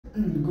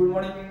Good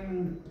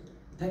morning.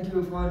 Thank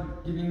you for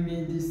giving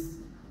me this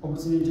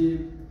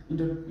opportunity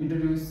to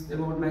introduce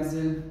about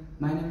myself.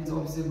 My name is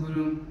Abhisesh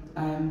Gurung.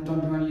 I am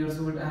 21 years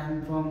old. I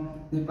am from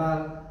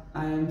Nepal.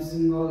 I am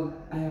single.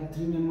 I have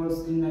 3 members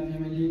in my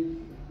family.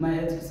 My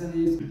education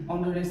is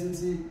under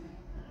SLC.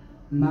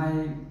 My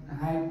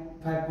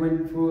height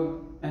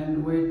 5.4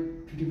 and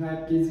weight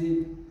 55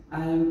 kg.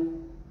 I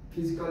am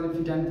physically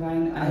fit and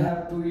fine. I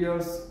have 2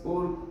 years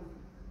old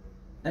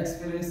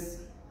experience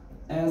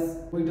as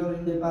waiter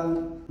in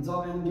Nepal.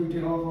 Job and duty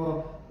of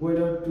a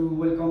waiter to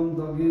welcome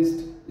the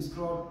guest,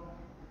 escort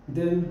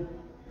them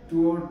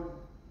toward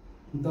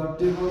the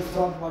table,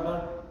 serve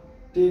water,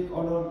 take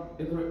order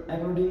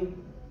according,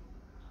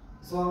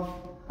 serve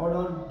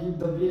order, give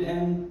the bill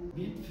and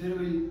bid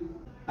farewell.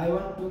 I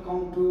want to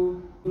come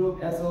to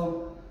Europe as a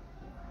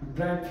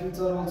bright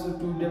future, also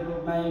to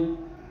develop my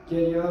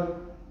career,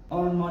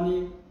 earn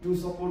money to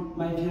support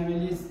my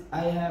families.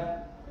 I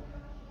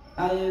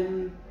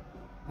am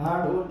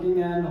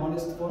hard-working and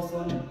honest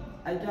person.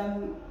 I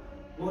can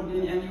work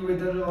in any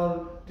weather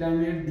or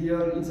climate,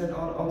 there inside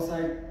or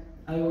outside.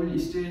 I will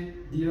stay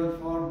there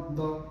for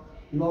the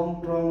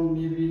long term,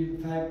 maybe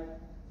 5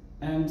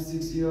 and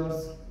 6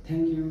 years.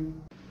 Thank you.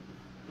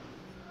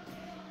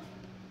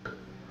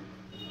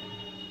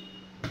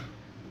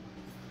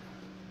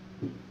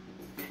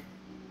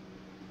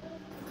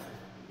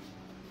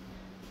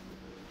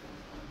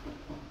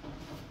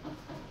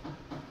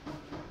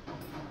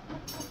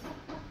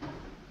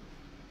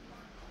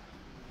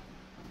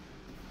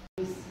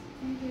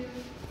 Thank you.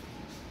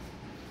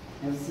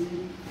 Have a seat.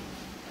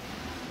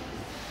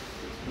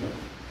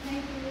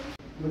 Thank you.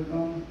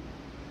 Welcome.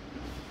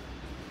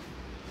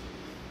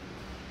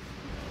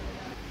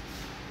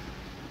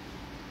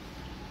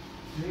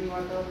 Drink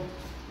water.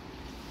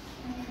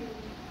 Thank you.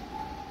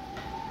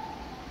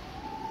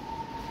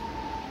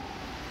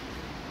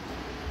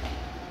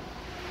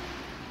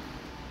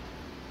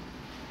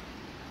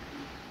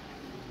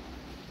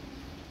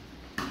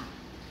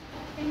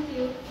 Thank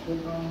you.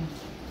 Welcome.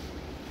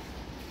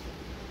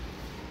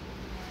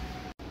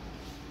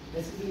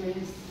 Excuse me,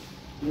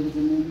 there is a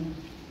name.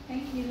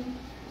 Thank you.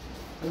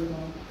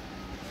 Welcome.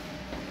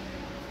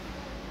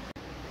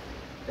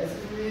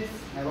 Excuse me,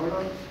 I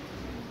order.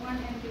 One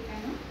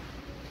Americano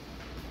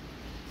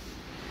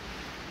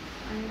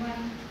and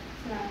one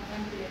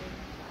plate.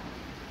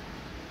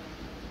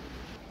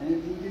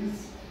 Anything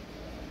else?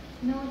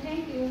 No,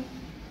 thank you.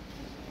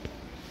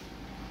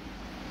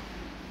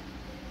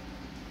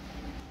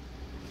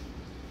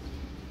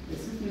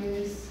 Excuse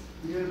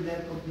me, your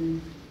black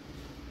coffee.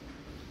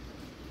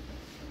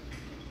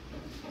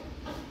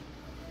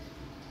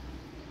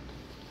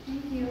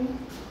 Thank you.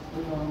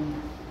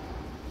 Welcome.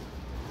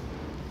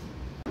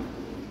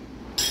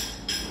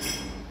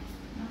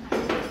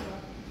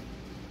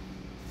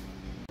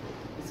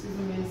 Excuse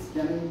me,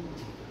 can you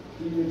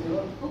clean your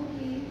table?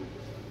 Okay.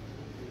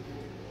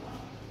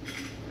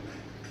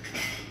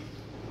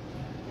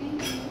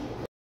 Thank you.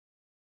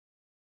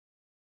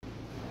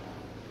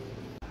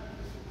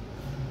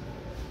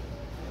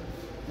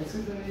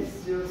 Excuse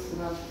me, your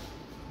snack.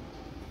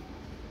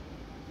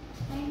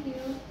 Thank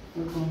you.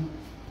 Welcome.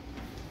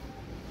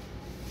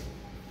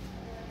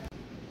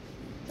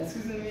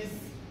 Excuse me, miss,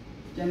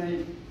 can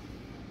I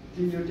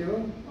clean your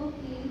table?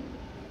 Okay.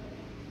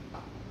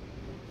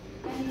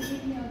 Can you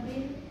give me a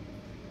bill?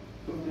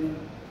 Okay.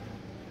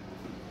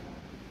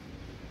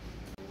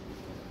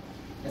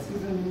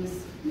 Excuse me, miss,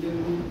 your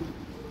bill.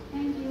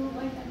 Thank you.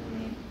 Wait a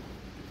minute.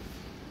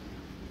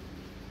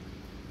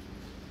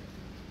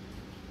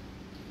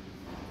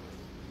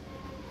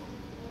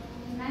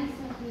 Nice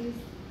service.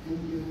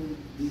 Thank you.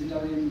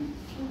 Digital in